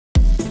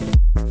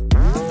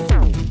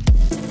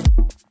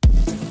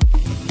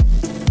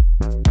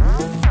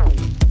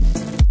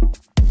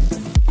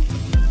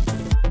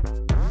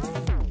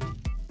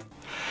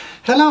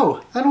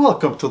Hello and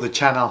welcome to the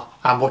channel.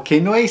 I'm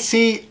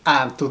Volcano-AC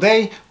and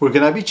today we're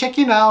gonna be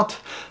checking out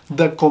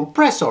the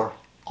compressor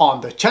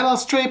on the channel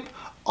strip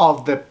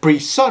of the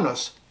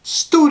PreSonus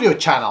Studio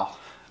Channel.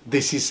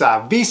 This is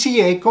a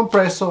VCA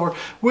compressor,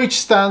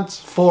 which stands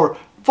for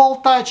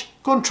Voltage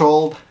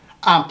Controlled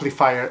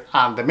Amplifier,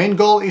 and the main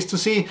goal is to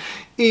see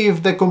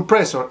if the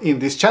compressor in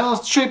this channel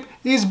strip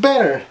is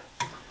better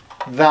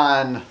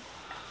than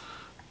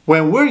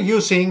when we're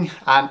using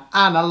an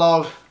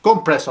analog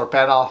compressor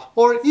pedal,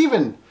 or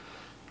even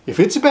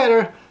if it's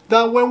better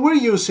than when we're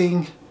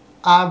using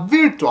a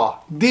virtual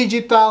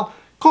digital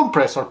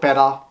compressor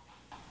pedal.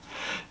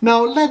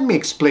 Now let me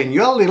explain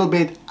you a little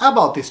bit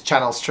about this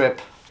channel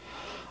strip.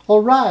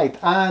 Alright,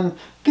 and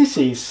this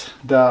is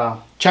the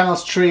channel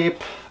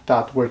strip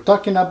that we're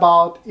talking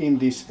about in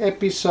this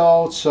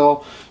episode,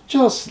 so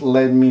just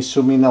let me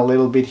zoom in a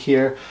little bit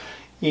here.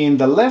 In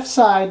the left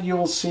side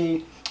you'll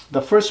see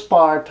the first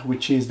part,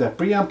 which is the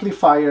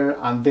preamplifier,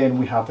 and then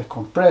we have the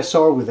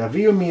compressor with a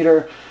view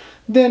meter.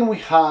 Then we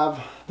have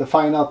the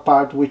final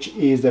part, which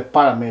is the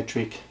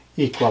parametric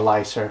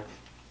equalizer.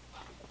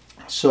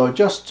 So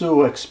just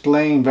to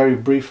explain very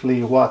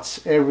briefly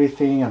what's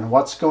everything and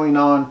what's going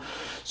on.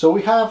 So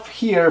we have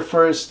here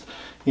first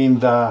in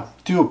the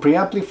tube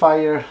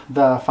preamplifier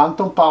the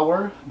phantom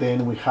power,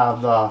 then we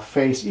have the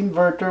phase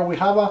inverter, we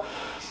have a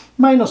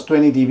minus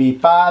 20 dB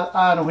pad,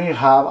 and we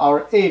have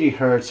our 80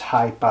 Hz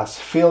high pass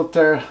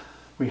filter.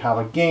 We have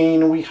a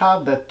gain, we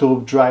have the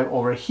tube drive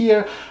over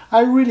here.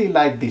 I really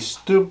like this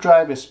tube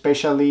drive,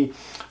 especially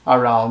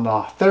around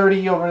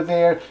 30 over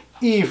there.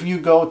 If you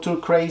go too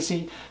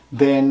crazy,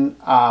 then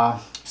it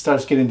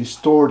starts getting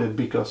distorted,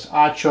 because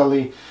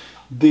actually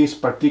this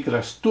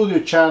particular studio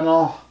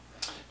channel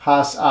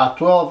has a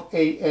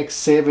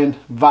 12AX7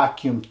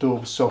 vacuum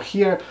tube. So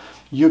here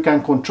you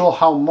can control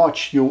how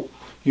much you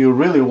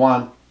really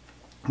want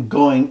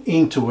going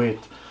into it.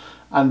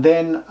 And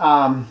then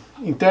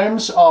in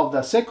terms of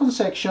the second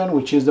section,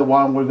 which is the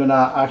one we're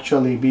gonna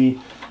actually be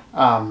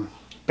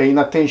paying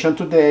attention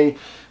today,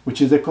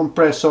 which is the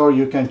compressor,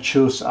 you can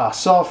choose a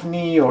soft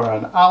knee or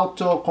an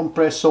auto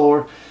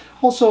compressor.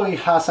 Also, it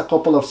has a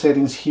couple of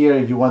settings here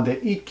if you want the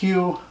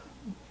EQ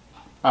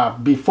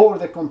before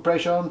the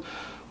compression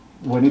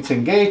when it's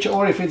engaged,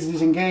 or if it's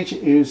disengaged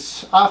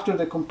is after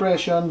the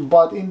compression.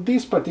 But in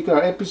this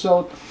particular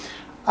episode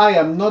I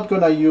am not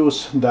gonna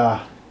use the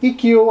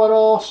EQ at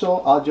all, so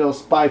I'll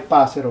just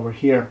bypass it over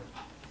here.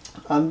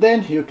 And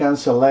then you can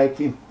select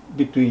in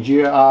between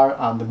GR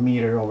and the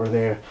meter over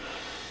there.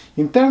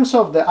 In terms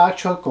of the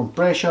actual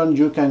compression,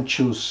 you can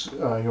choose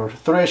your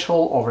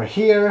threshold over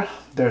here.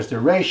 There's the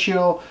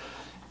ratio,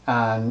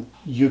 and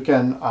you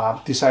can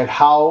decide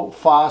how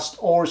fast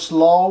or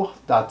slow,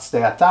 that's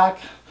the attack,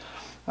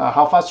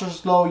 how fast or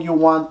slow you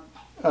want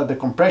the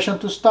compression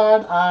to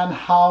start, and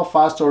how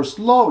fast or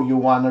slow you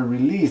want to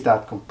release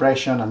that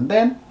compression. And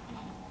then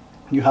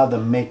you have the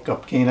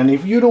makeup gain, and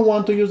if you don't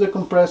want to use the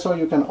compressor,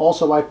 you can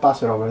also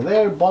bypass it over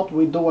there, but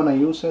we do want to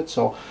use it,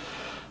 so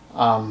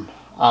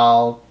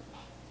I'll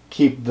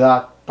keep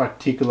that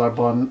particular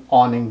button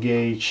on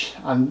engaged.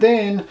 And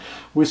then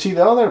we see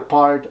the other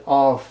part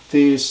of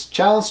this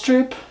channel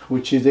strip,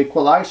 which is the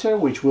equalizer,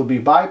 which will be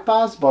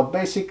bypassed, but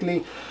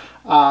basically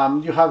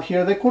you have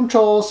here the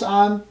controls,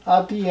 and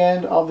at the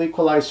end of the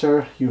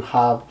equalizer you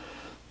have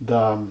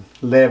the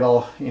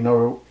level in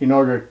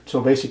order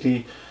so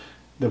basically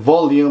the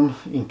volume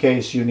in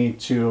case you need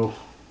to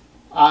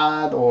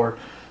add or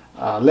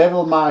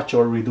level match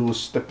or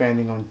reduce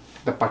depending on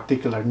the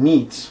particular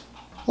needs.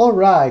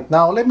 Alright,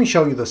 now let me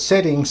show you the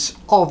settings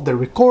of the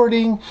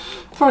recording.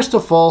 First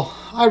of all,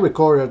 I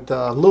recorded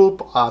the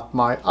loop at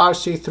my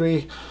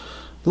RC3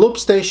 loop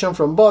station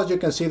from Boss. You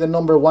can see the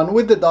number 1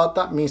 with the dot.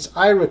 That means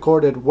I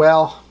recorded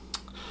well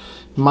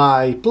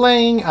my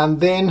playing, and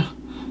then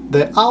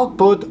the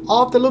output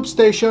of the loop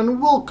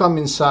station will come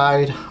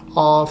inside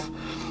of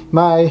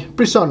my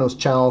PreSonus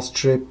channel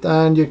strip,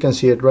 and you can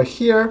see it right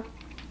here.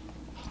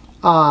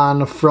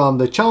 And from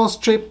the channel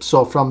strip,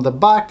 so from the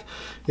back,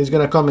 it's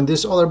gonna come in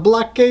this other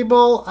black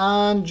cable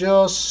and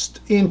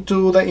just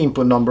into the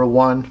input number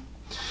 1.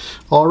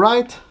 All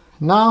right,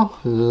 now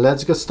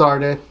let's get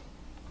started.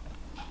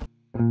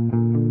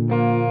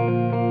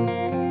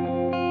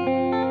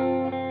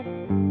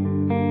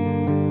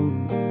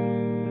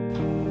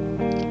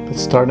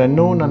 Let's start at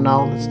noon, and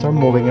now let's start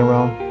moving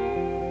around.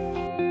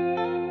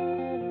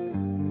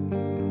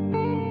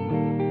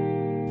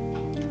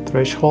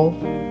 Threshold.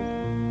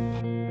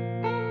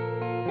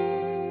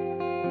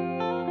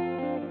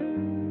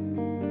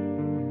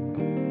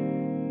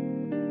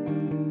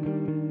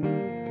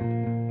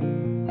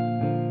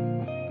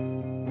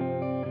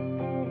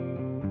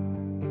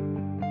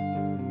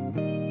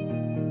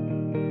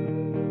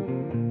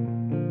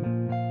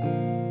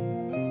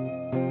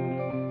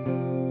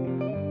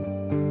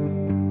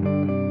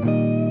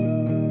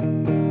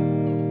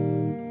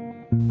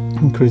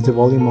 Increase the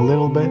volume a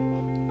little bit.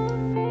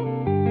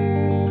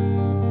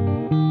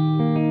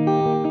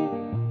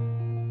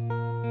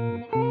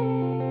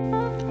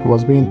 I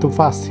was being too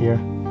fast here.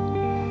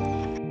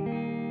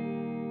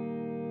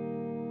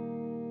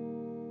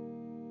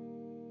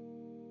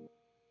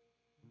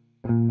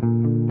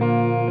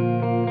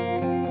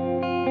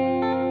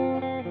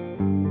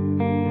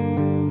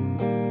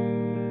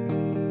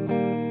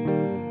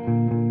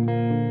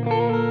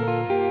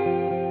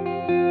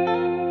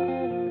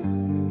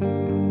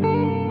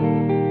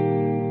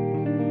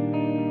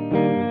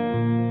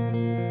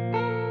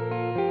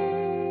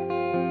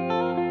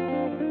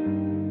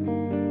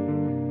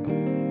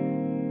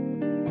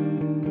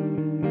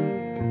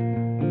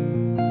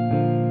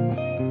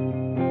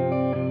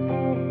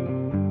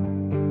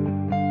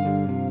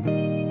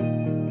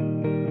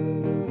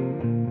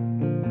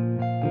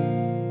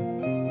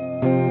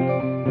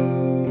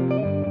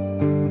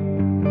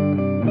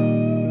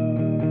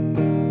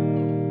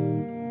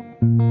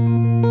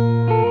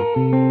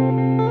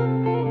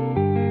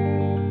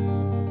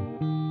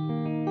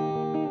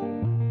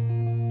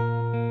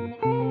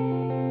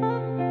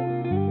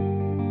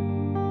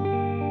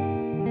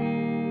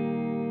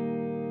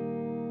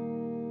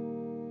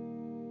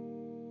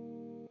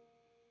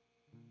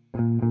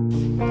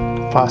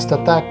 fast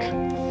attack,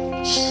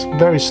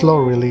 very slow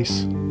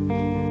release.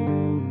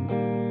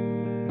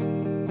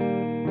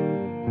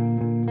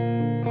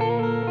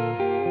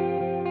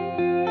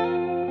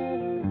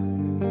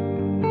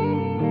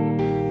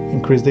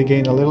 Increase the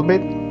gain a little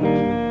bit.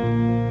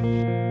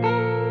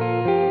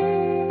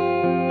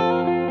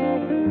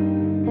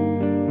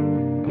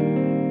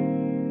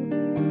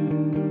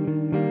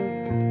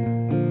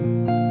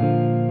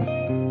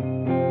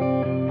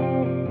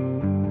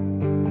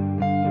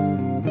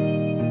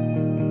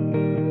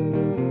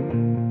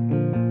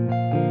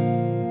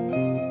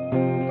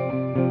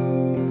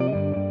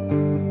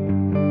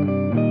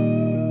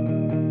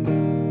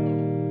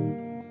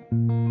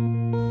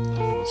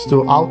 Let's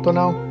do auto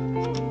now.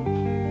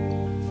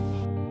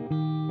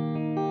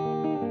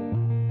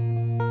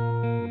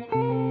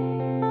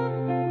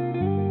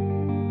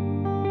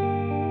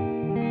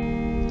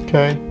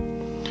 Okay,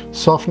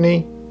 soft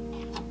knee.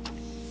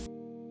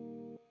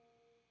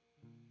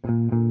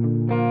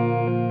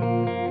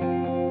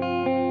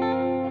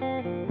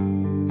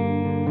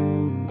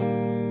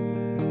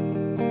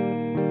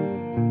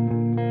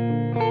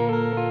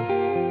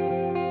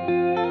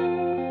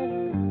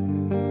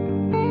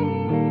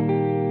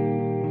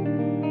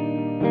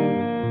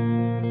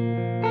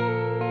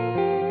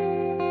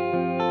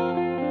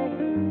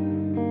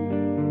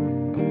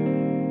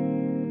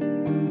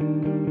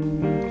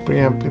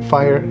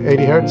 Preamplifier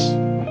 80 Hertz.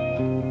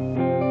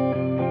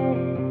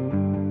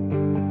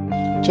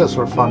 Just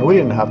for fun, we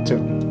didn't have to.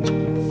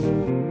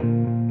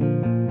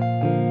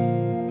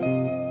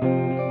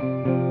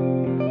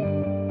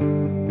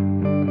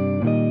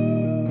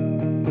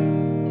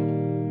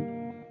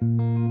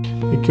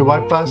 EQ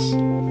bypass,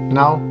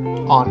 now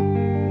on.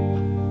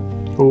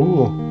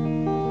 Ooh.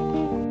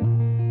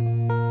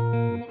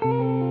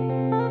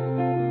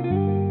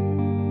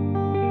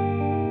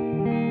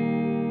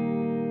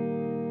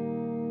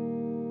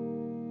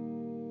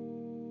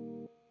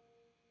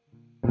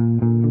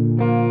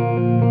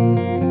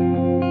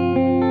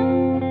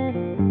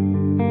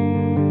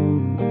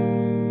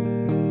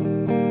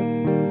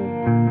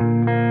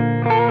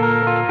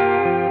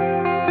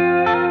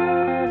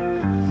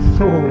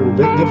 Ooh,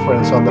 big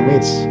difference on the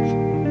mids.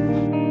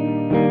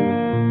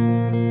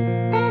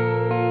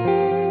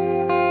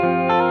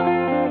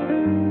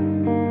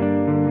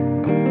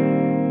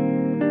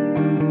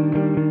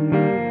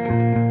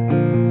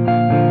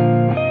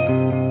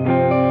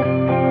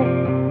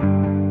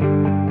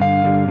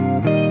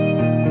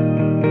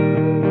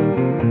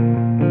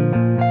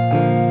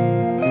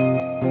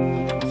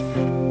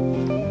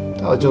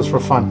 That was just for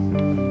fun.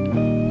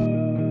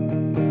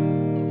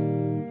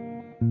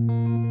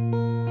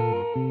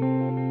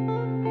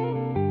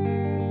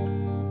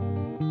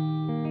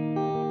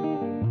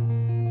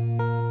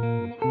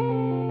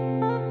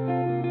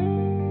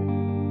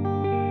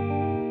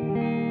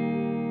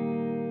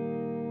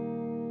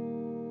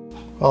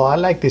 Well, I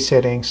like these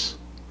settings.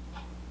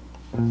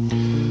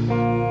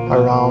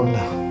 Around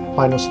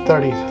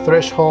 -30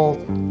 threshold,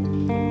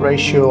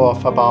 ratio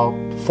of about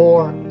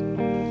 4,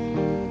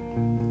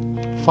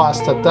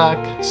 fast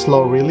attack,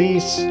 slow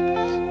release,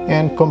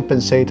 and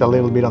compensate a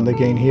little bit on the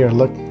gain here.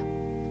 Look.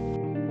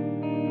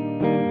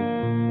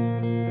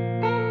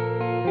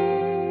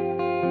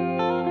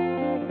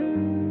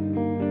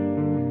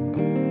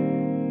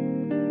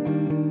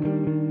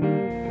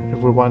 If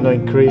we want to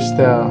increase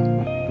the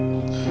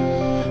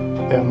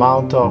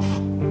amount of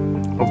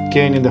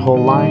gain in the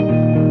whole line,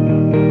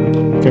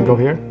 we can go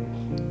here.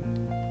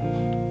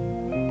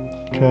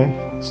 Okay,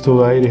 let's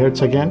do 80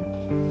 Hertz again.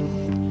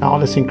 Now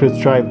let's increase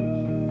drive.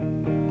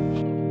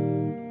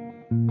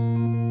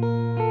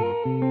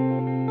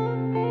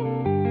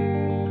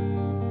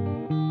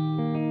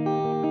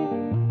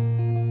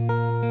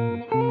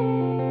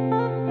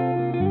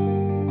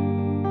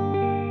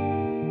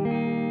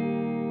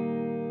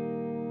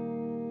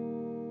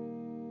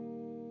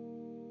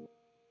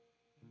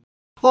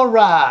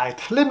 Alright,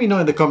 let me know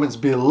in the comments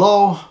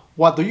below,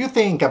 what do you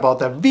think about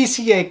the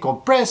VCR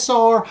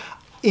compressor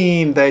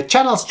in the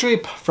channel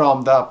strip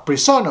from the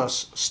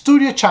PreSonus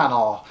Studio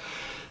Channel.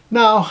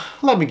 Now,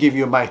 let me give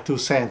you my 2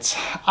 cents.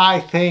 I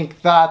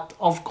think that,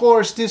 of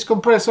course, this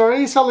compressor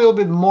is a little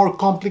bit more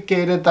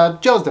complicated than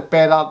just the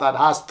pedal that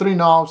has 3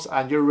 knobs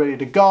and you're ready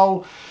to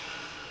go.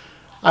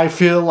 I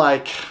feel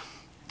like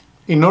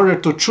in order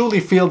to truly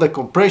feel the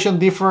compression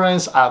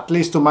difference, at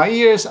least to my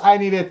ears, I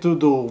needed to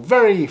do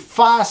very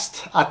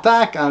fast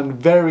attack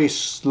and very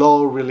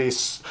slow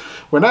release.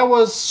 When I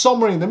was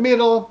somewhere in the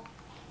middle,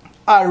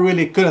 I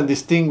really couldn't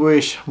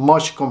distinguish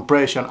much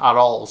compression at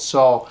all.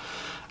 So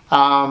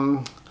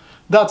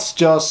that's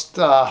just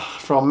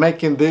from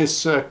making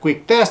this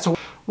quick test.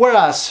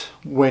 Whereas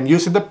when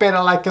using the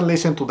pedal, I can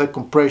listen to the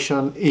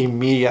compression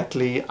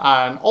immediately.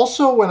 And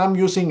also when I'm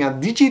using a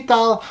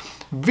digital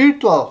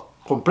virtual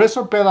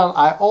compressor pedal,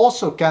 I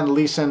also can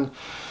listen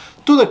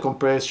to the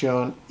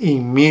compression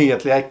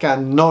immediately. I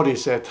can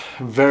notice it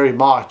very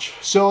much.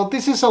 So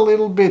this is a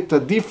little bit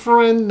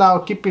different. Now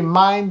keep in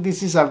mind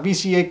this is a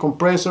VCR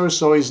compressor,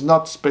 so it's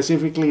not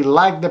specifically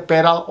like the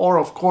pedal, or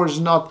of course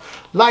not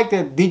like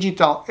the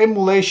digital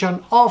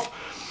emulation of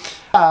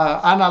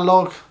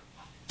analog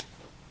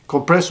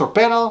compressor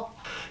pedal.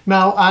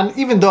 Now, and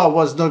even though I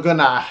was not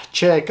gonna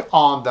check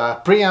on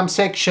the preamp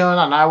section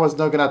and I was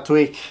not gonna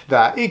tweak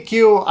the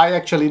EQ, I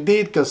actually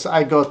did, because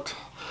I got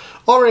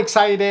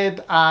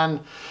overexcited,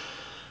 and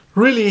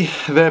really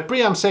the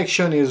preamp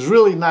section is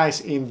really nice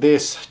in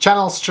this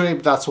channel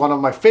strip. That's one of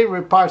my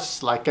favorite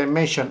parts, like I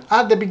mentioned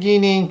at the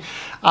beginning.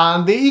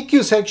 And the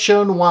EQ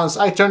section, once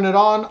I turned it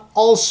on,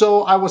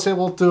 also I was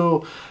able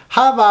to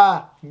have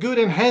a good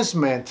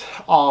enhancement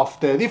of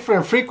the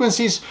different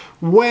frequencies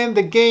when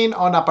the gain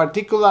on a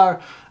particular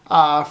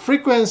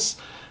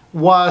frequency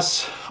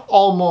was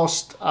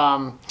almost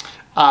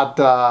at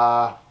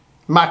the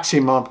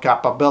maximum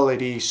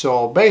capability.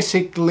 So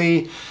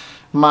basically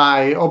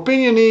my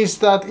opinion is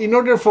that in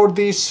order for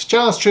this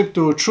channel strip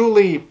to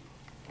truly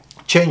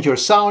change your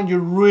sound, you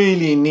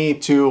really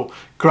need to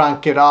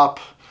crank it up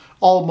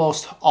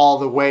almost all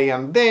the way,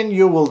 and then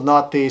you will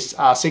notice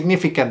a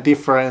significant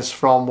difference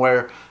from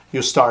where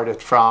you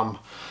started from.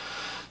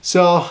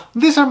 So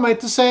these are my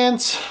 2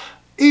 cents.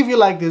 If you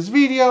like this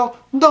video,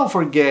 don't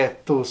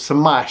forget to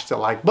smash the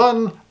like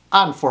button,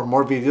 and for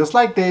more videos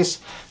like this,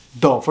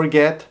 don't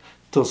forget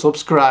to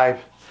subscribe.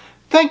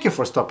 Thank you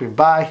for stopping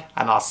by,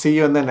 and I'll see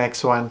you in the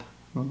next one.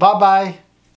 Bye bye.